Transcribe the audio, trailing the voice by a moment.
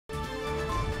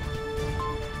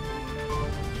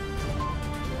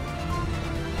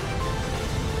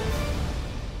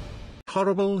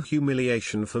Horrible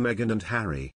humiliation for Meghan and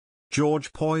Harry.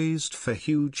 George poised for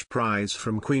huge prize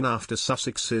from Queen after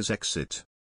Sussexes exit.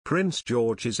 Prince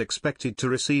George is expected to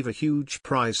receive a huge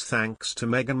prize thanks to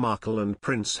Meghan Markle and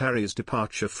Prince Harry's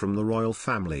departure from the royal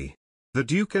family. The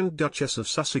Duke and Duchess of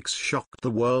Sussex shocked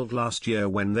the world last year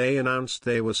when they announced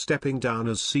they were stepping down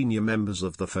as senior members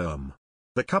of the firm.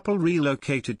 The couple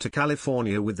relocated to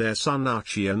California with their son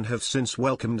Archie and have since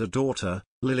welcomed a daughter,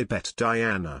 Lilibet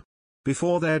Diana.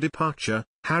 Before their departure,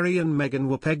 Harry and Meghan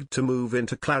were pegged to move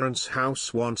into Clarence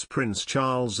House once Prince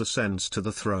Charles ascends to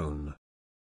the throne.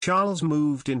 Charles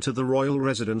moved into the royal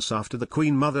residence after the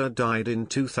Queen Mother died in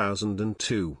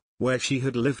 2002, where she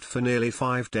had lived for nearly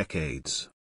 5 decades.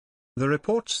 The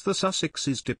reports the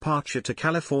Sussexes' departure to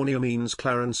California means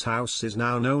Clarence House is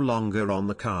now no longer on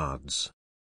the cards.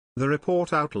 The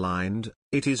report outlined,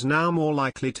 it is now more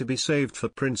likely to be saved for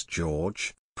Prince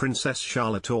George, Princess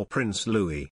Charlotte or Prince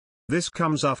Louis. This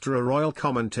comes after a royal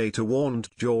commentator warned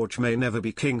George may never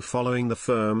be king following the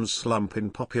firm's slump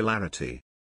in popularity.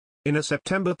 In a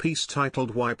September piece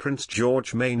titled Why Prince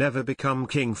George May Never Become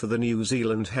King for the New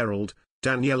Zealand Herald,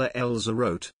 Daniela Elza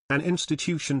wrote, an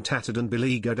institution tattered and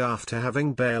beleaguered after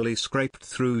having barely scraped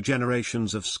through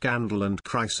generations of scandal and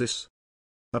crisis.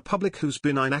 A public whose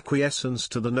benign acquiescence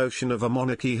to the notion of a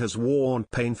monarchy has worn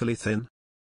painfully thin.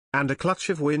 And a clutch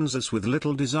of Windsors with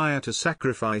little desire to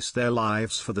sacrifice their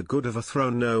lives for the good of a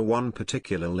throne no one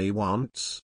particularly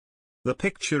wants. The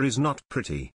picture is not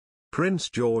pretty. Prince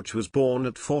George was born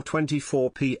at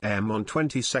 4:24 p.m. on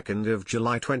 22nd of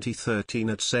July 2013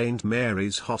 at St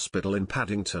Mary's Hospital in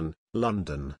Paddington,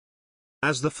 London.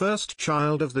 As the first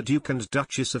child of the Duke and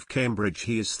Duchess of Cambridge,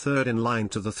 he is third in line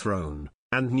to the throne,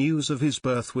 and news of his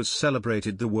birth was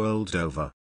celebrated the world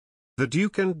over. The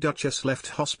Duke and Duchess left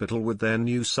hospital with their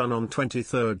new son on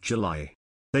 23 July.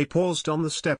 They paused on the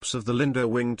steps of the Lindo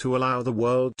wing to allow the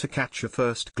world to catch a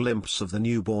first glimpse of the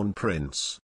newborn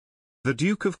prince. The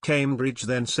Duke of Cambridge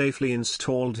then safely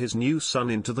installed his new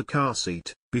son into the car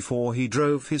seat, before he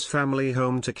drove his family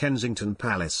home to Kensington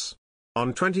Palace.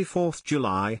 On 24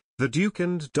 July, the Duke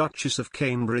and Duchess of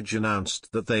Cambridge announced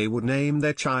that they would name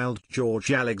their child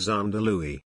George Alexander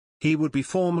Louis. He would be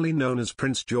formally known as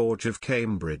Prince George of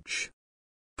Cambridge.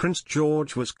 Prince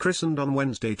George was christened on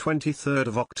Wednesday 23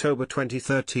 October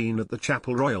 2013 at the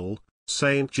Chapel Royal,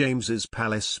 St James's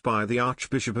Palace by the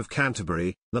Archbishop of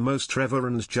Canterbury, the Most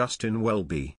Reverend Justin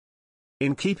Welby.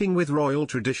 In keeping with royal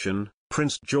tradition,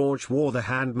 Prince George wore the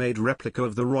handmade replica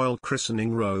of the royal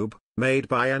christening robe, made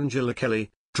by Angela Kelly,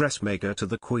 dressmaker to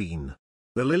the Queen.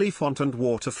 The lily font and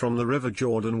water from the River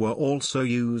Jordan were also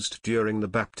used during the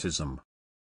baptism.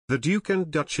 The Duke and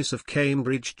Duchess of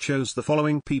Cambridge chose the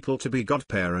following people to be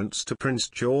godparents to Prince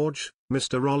George: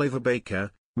 Mr. Oliver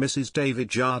Baker, Mrs. David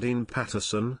Jardine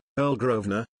Patterson, Earl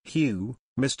Grosvenor, Hugh,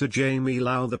 Mr. Jamie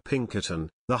Lowther Pinkerton,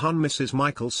 the Hun Mrs.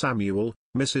 Michael Samuel,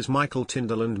 Mrs. Michael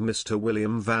Tyndall and Mr.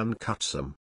 William Van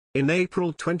Cutsum. In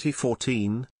April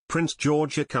 2014, Prince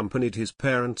George accompanied his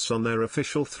parents on their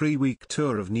official 3-week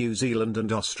tour of New Zealand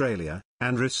and Australia,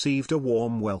 and received a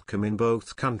warm welcome in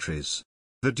both countries.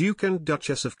 The Duke and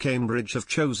Duchess of Cambridge have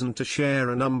chosen to share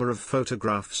a number of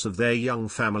photographs of their young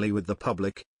family with the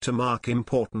public, to mark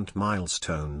important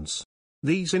milestones.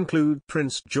 These include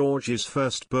Prince George's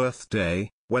first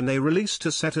birthday, when they released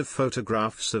a set of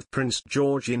photographs of Prince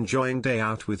George enjoying day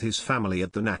out with his family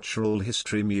at the Natural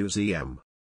History Museum.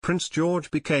 Prince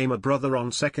George became a brother on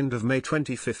 2nd of May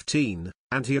 2015,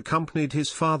 and he accompanied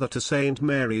his father to St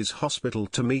Mary's Hospital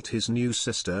to meet his new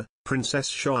sister, Princess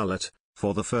Charlotte,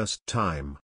 for the first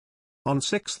time. On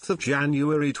 6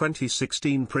 January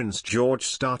 2016, Prince George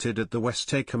started at the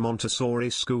Westacre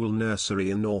Montessori School Nursery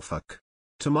in Norfolk.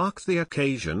 To mark the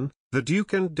occasion, the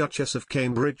Duke and Duchess of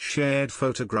Cambridge shared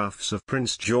photographs of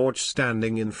Prince George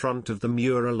standing in front of the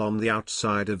mural on the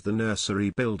outside of the nursery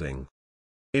building.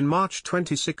 In March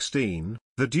 2016,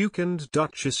 the Duke and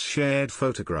Duchess shared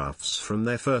photographs from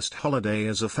their first holiday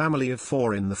as a family of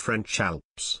 4 in the French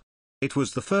Alps. It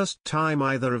was the first time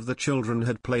either of the children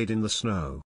had played in the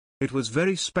snow. It was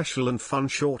very special and fun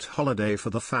short holiday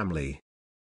for the family.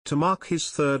 To mark his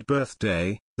 3rd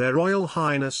birthday, their Royal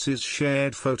Highnesses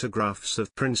shared photographs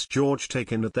of Prince George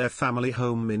taken at their family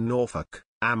home in Norfolk,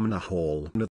 Amner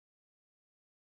Hall.